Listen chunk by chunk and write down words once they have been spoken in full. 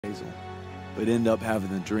Hazel, but end up having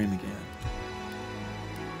the dream again.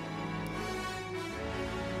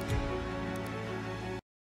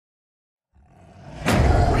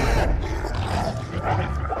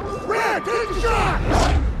 Red, take a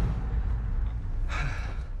shot!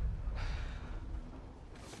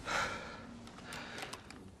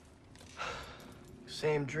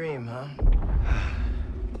 Same dream, huh?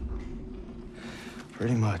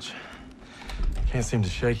 Pretty much. Can't seem to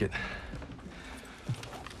shake it.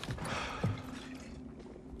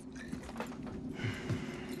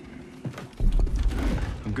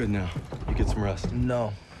 I'm good now. You get some rest.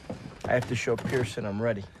 No. I have to show Pearson I'm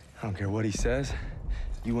ready. I don't care what he says.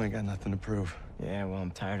 You ain't got nothing to prove. Yeah, well,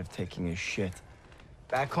 I'm tired of taking his shit.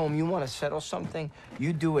 Back home, you want to settle something,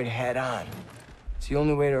 you do it head on. It's the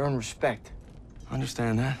only way to earn respect.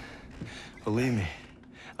 Understand that? Believe me,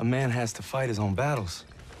 a man has to fight his own battles.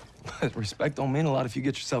 But respect don't mean a lot if you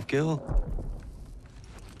get yourself killed.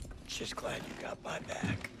 Just glad you got my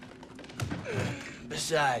back.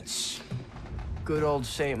 Besides, good old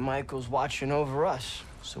St. Michael's watching over us,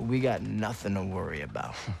 so we got nothing to worry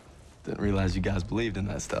about. Didn't realize you guys believed in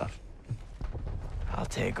that stuff. I'll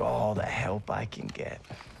take all the help I can get.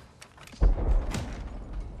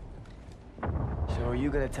 So are you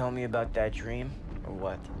gonna tell me about that dream, or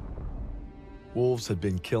what? Wolves had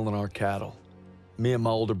been killing our cattle. Me and my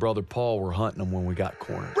older brother Paul were hunting them when we got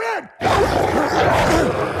cornered. Red! Red,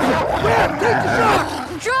 take the shot!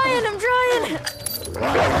 I'm trying!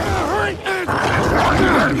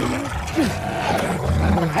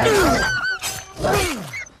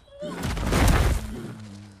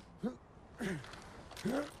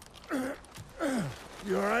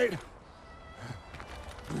 You all right?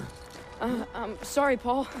 I'm sorry,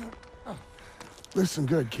 Paul. Listen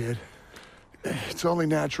good, kid. It's only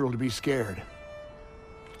natural to be scared.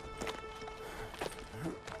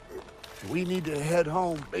 We need to head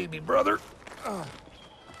home, baby brother.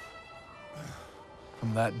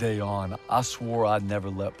 From that day on, I swore I'd never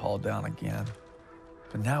let Paul down again.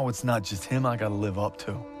 But now it's not just him I gotta live up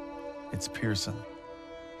to. It's Pearson.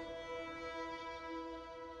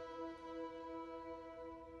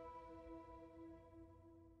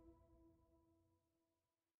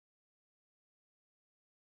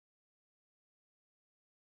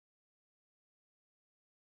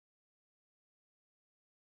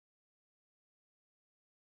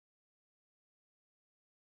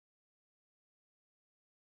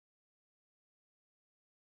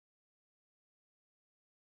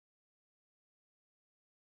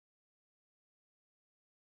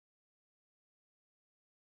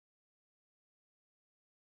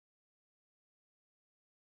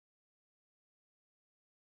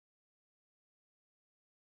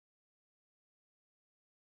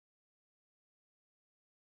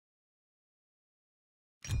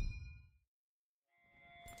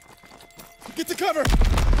 Get to cover!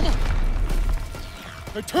 Come on!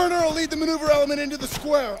 Now, Turner will lead the maneuver element into the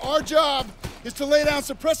square. Our job is to lay down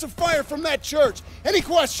suppressive fire from that church. Any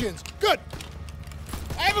questions? Good!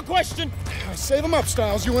 I have a question. Save him up,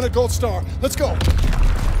 Styles. You win a gold star. Let's go.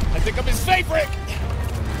 I think I'm his favorite.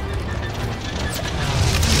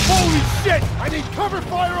 Holy shit! I need cover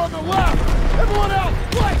fire on the left! Everyone else,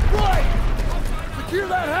 right! Secure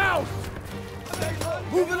that house!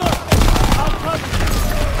 Move it up! I'll cover you!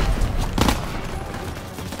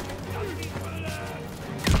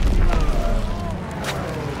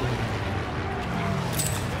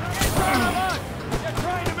 They're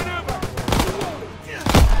trying to maneuver.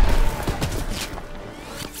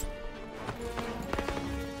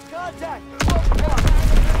 Contact!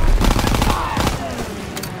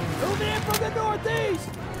 Moving in from the northeast!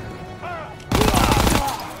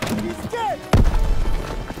 He's dead!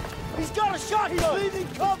 He's got a shotgun! He's leaving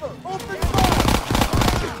cover! Open fire!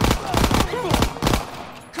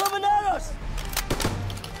 Coming at us!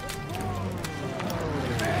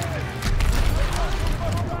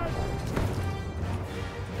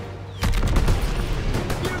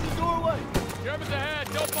 Here's the doorway! Germans ahead.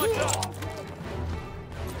 Don't bunch up.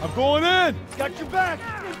 I'm going in! Got your back!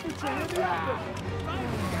 Infantry in the open!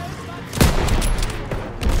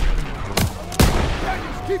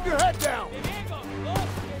 Keep your head down!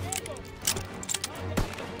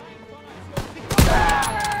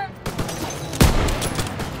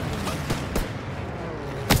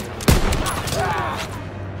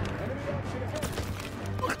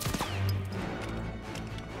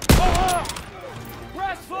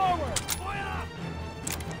 Press forward.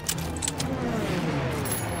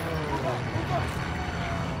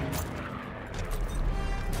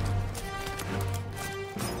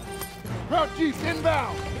 Route Jeep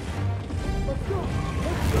inbound! Let's go!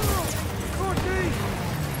 Northeast!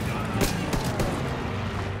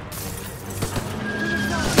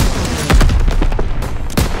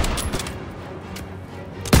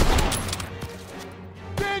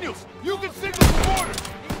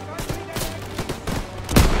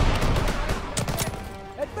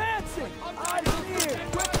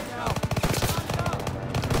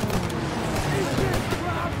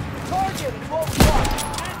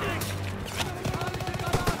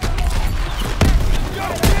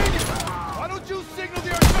 Why don't you signal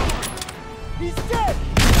the artillery? He's dead!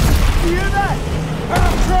 You hear that?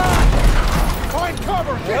 Half track! Find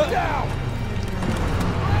cover! Get down!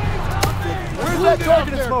 Where's that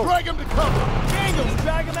target there? Drag him to cover! Daniels,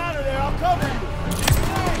 drag him out of there. I'll cover you.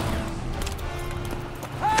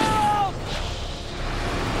 Help!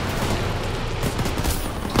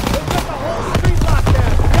 They've got the whole street locked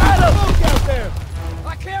down. Got him! Look out there!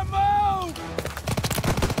 I can't move!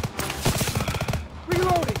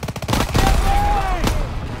 Reloading!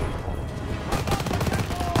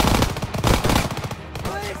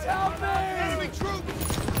 Please help me! Enemy troops!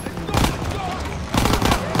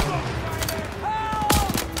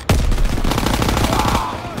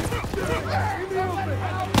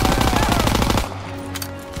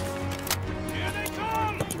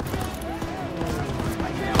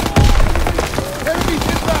 Enemies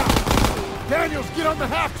inbound! Daniels, get on the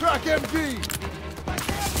half-track MG!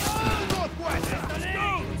 Northwest!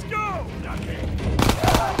 Let's go!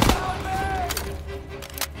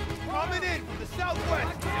 Coming in from the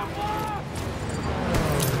southwest!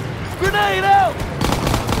 Grenade out!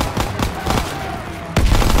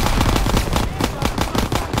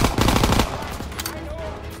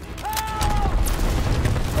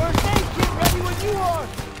 First aid kit ready when you are!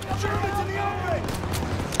 Germans in the open!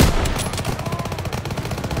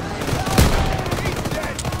 He's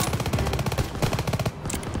dead!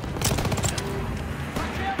 I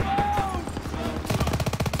can't move!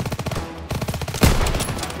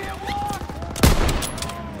 I can't walk!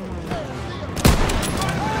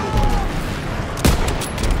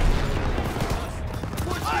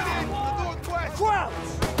 Pushing in from the northwest! Crouch!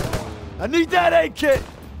 I need that aid kit!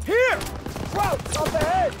 Here! Crouch up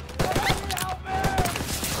ahead!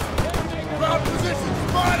 Ground position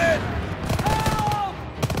spotted!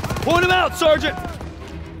 Point him out, Sergeant! I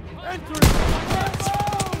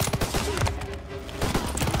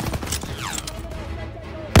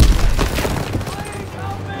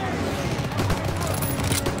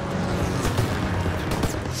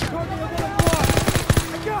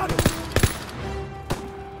got him!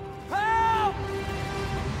 Help!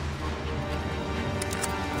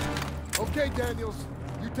 Okay, Daniels.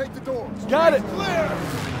 You take the doors. Got it! Clear!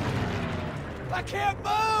 I can't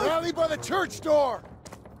move! Rally by the church door!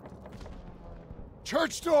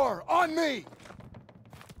 Church door, on me!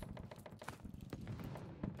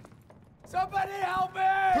 Somebody help me!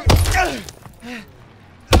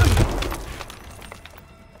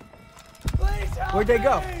 Please help Where'd they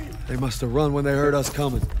go? me! They must have run when they heard us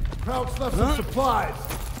coming. Krauts left some supplies.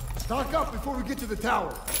 Stock up before we get to the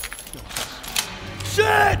tower.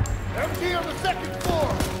 Shit! MG on the second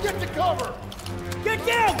floor! Get to cover! Get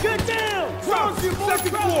down! Get down! Krauts, you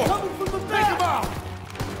second floor! Coming from the Take back! him out!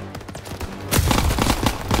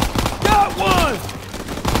 Got one!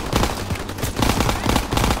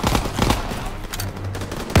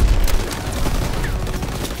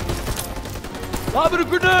 Lobbing a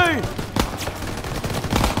grenade!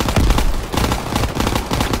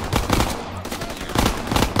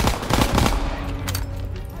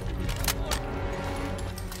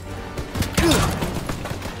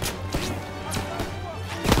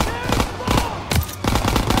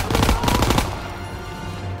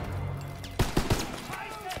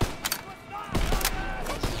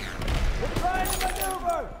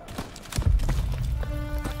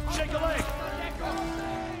 Shake a leg!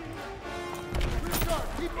 Restart,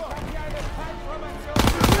 keep up!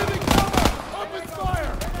 Giving cover! Open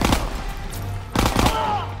fire!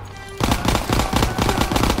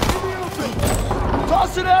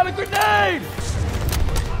 Tossing out a grenade!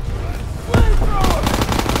 Flamethrower!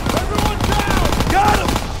 Everyone down! Got him!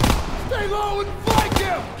 Stay low and flank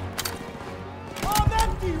him! I'm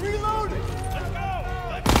empty, reloading! Let's go!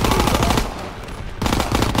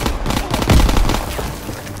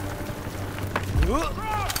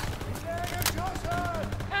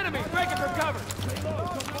 Enemy! Breaking for cover!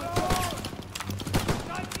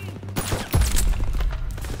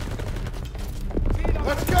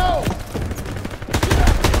 Let's go!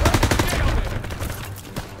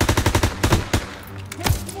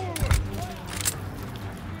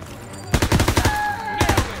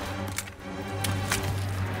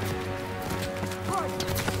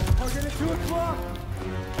 Target at 2 o'clock!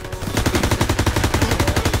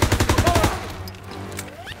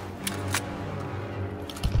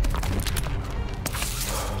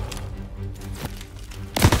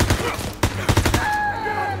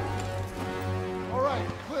 All right,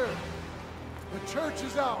 clear.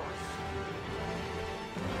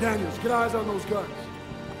 Daniels, get eyes on those guns.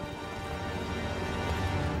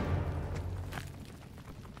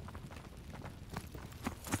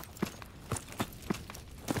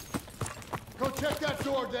 Go check that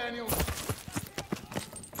door, Daniels.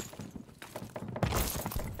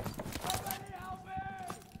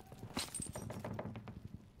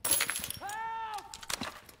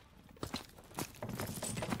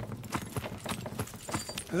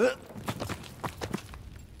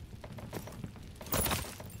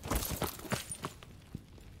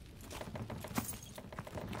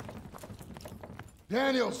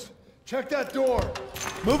 Daniels, check that door.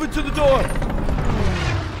 Move it to the door.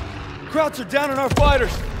 Krauts are down on our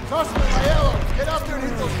fighters. Zussman, Aiello, get up there and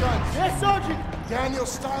hit those guns. Yes, Sergeant! Daniel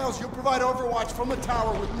Stiles, you'll provide overwatch from the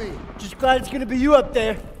tower with me. Just glad it's gonna be you up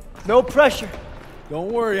there. No pressure.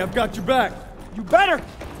 Don't worry, I've got your back. You better!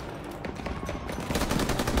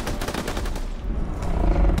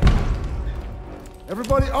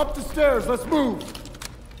 Everybody up the stairs, let's move.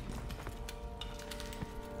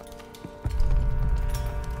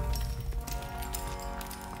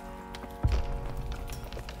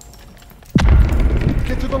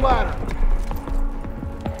 Get to the ladder.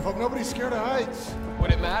 Hope nobody's scared of heights.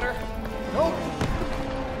 Would it matter? Nope.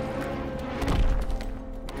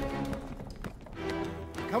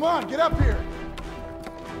 Come on, get up here.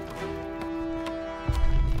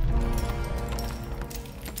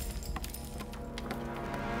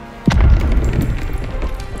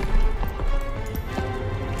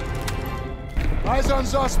 Eyes on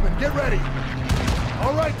Zussman, get ready.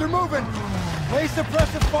 All right, they're moving. Lay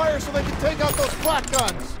suppressive fire so they can take out those flak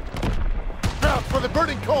guns. Now for the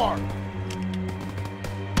burning car.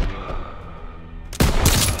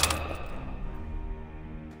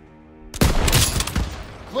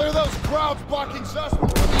 Clear those crowds blocking Zussman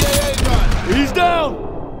from the AA gun. He's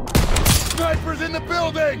down! Snipers in the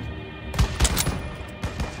building!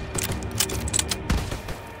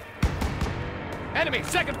 Enemy,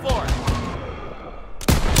 second floor!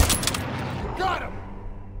 Got him!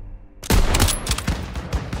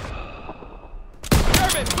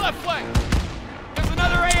 German, left flank! There's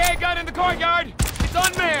another AA gun in the courtyard! It's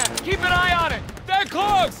unmanned! Keep an eye on it! They're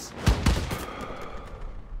close!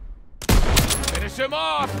 Finish him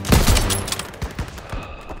off!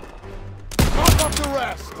 Pop up the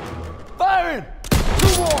rest! Firing!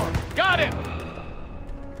 2 more! Got him!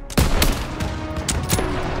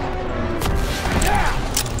 Yeah!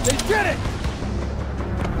 They did it!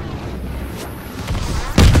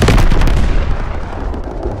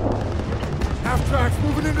 Half-tracks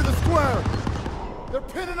moving into the square! They're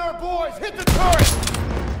pinning our boys! Hit the turret!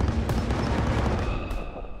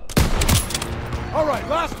 All right,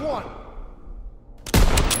 last one!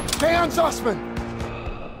 Stay on Zussman!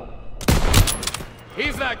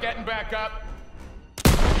 He's not getting back up.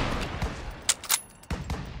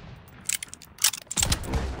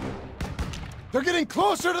 They're getting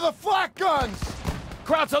closer to the flak guns!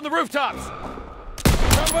 Krauts on the rooftops!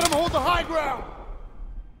 Don't let them hold the high ground!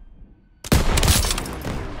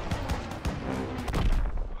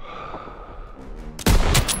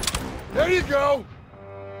 There you go!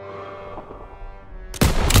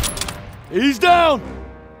 He's down!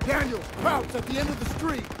 Daniels, Krauts at the end of the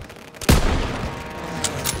street!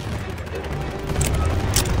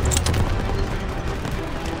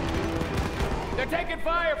 They're taking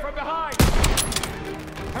fire from behind!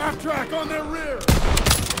 Half-track on their rear!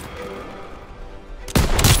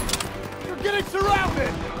 You're getting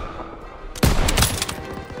surrounded!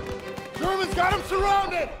 Germans got them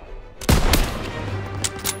surrounded!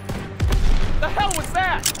 The hell was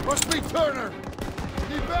that? Must be Turner!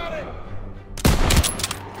 Keep at it!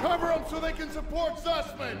 Cover them so they can support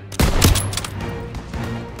Zussman!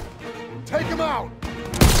 Take him out!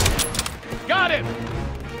 Got him!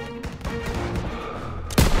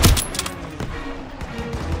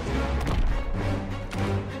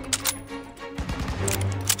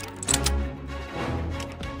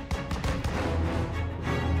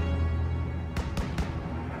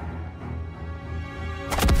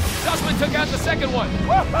 Zussman took out the second one!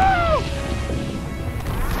 Woohoo!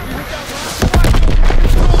 You hit that last one!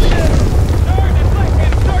 Control the end! Start and flank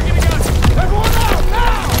and start getting out! Everyone out!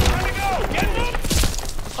 Now! Time to go! Get them!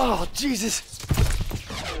 Oh, Jesus!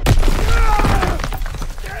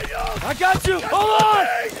 I got you! Hold on!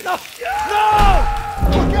 No! No!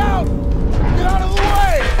 Look out! Get out of the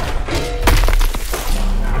way!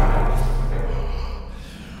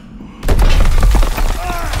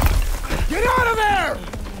 Get out of there!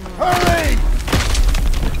 Hurry!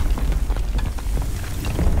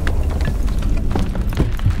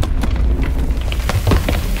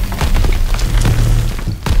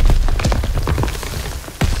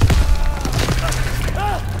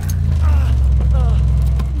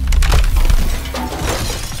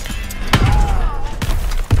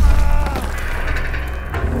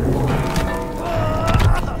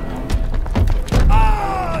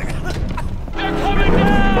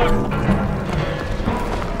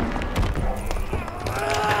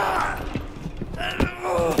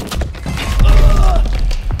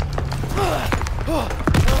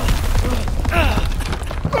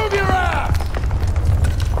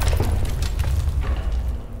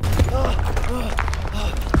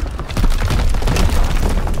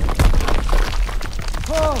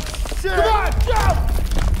 Oh, shit! Come on, jump!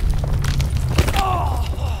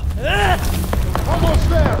 Almost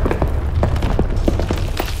there!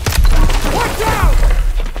 Watch out!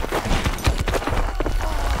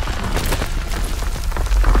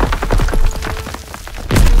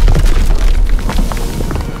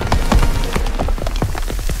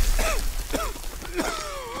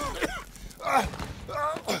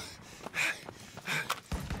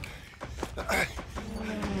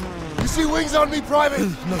 You see wings on me, Private?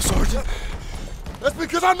 No, Sergeant. That's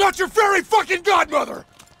because I'm not your fairy fucking godmother!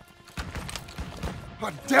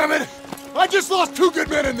 God damn it! I just lost 2 good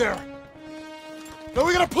men in there! Now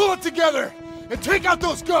we gotta pull it together and take out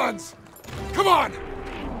those guns! Come on!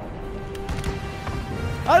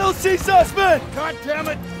 I don't see suspect! God damn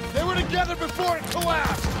it! They were together before it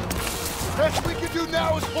collapsed! Best we can do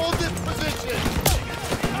now is hold this position!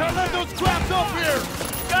 Can't let those crabs up here!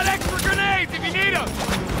 Got extra grenades if you need them!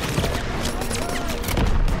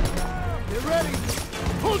 Get ready!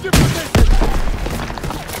 Hold your position!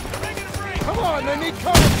 Come on, they need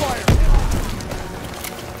cover fire!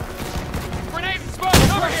 Grenades and smoke,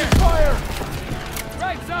 over here! Fire!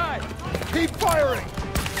 Right side! Keep firing!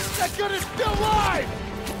 That gun is still live!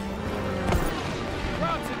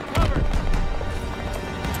 Robson, cover!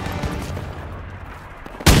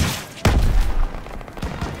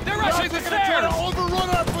 They're rushing the They're gonna try to stairs! overrun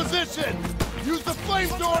our position! Use the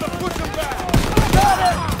flamethrower to push them back!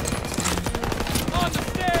 On the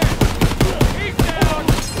stairs! He's down!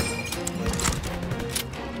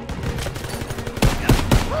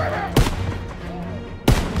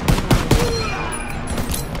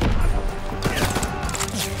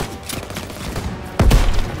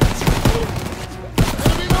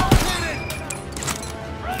 Enemy located!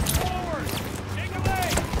 Run forward! Take away!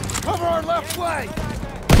 Cover our left flank!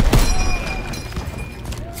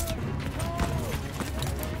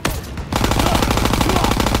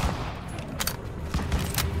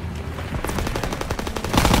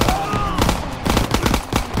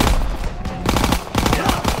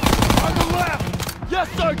 On the left! Yes,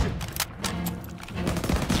 Sergeant!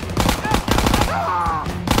 Crouch!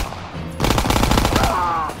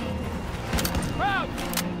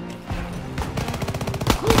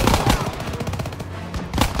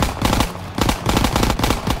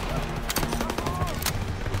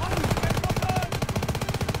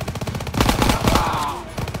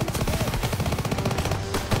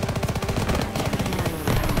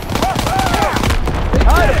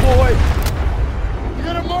 You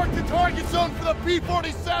gotta mark the target zone for the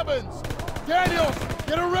P-47s! Daniels,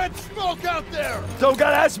 get a red smoke out there! Don't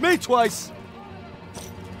gotta ask me twice!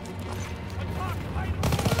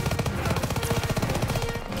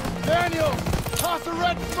 Daniels, toss a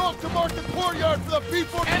red smoke to mark the courtyard for the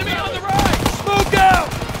P-47s! Enemy on the right! Smoke out!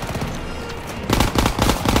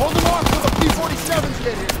 Hold them off till the P-47s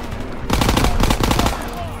get here!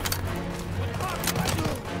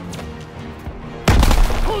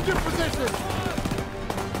 Hold your position!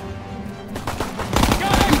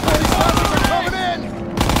 P-47s are coming in!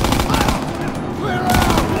 Clear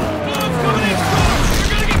out! Bullets coming in strong!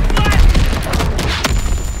 You're gonna get flat!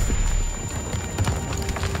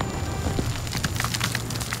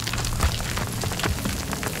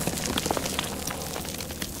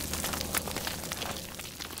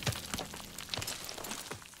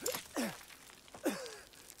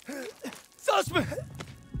 Suspect!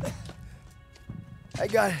 I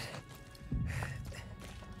got it.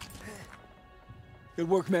 Good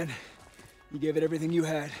work, man. You gave it everything you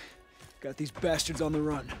had. Got these bastards on the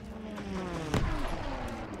run.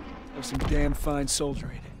 That was some damn fine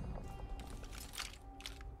soldiering.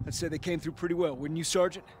 I'd say they came through pretty well, wouldn't you,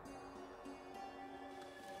 Sergeant?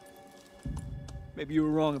 Maybe you were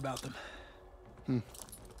wrong about them. You've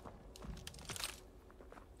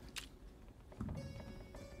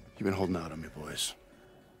been holding out on me, boys.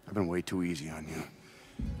 I've been way too easy on you.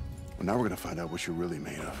 Well, now we're gonna find out what you're really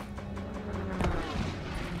made of.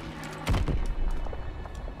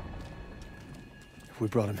 If we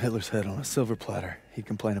brought him Hitler's head on a silver platter, he'd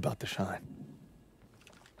complain about the shine.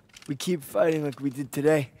 We keep fighting like we did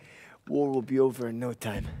today, war will be over in no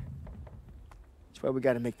time. That's why we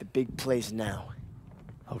gotta make the big plays now.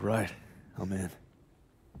 All right, I'm in.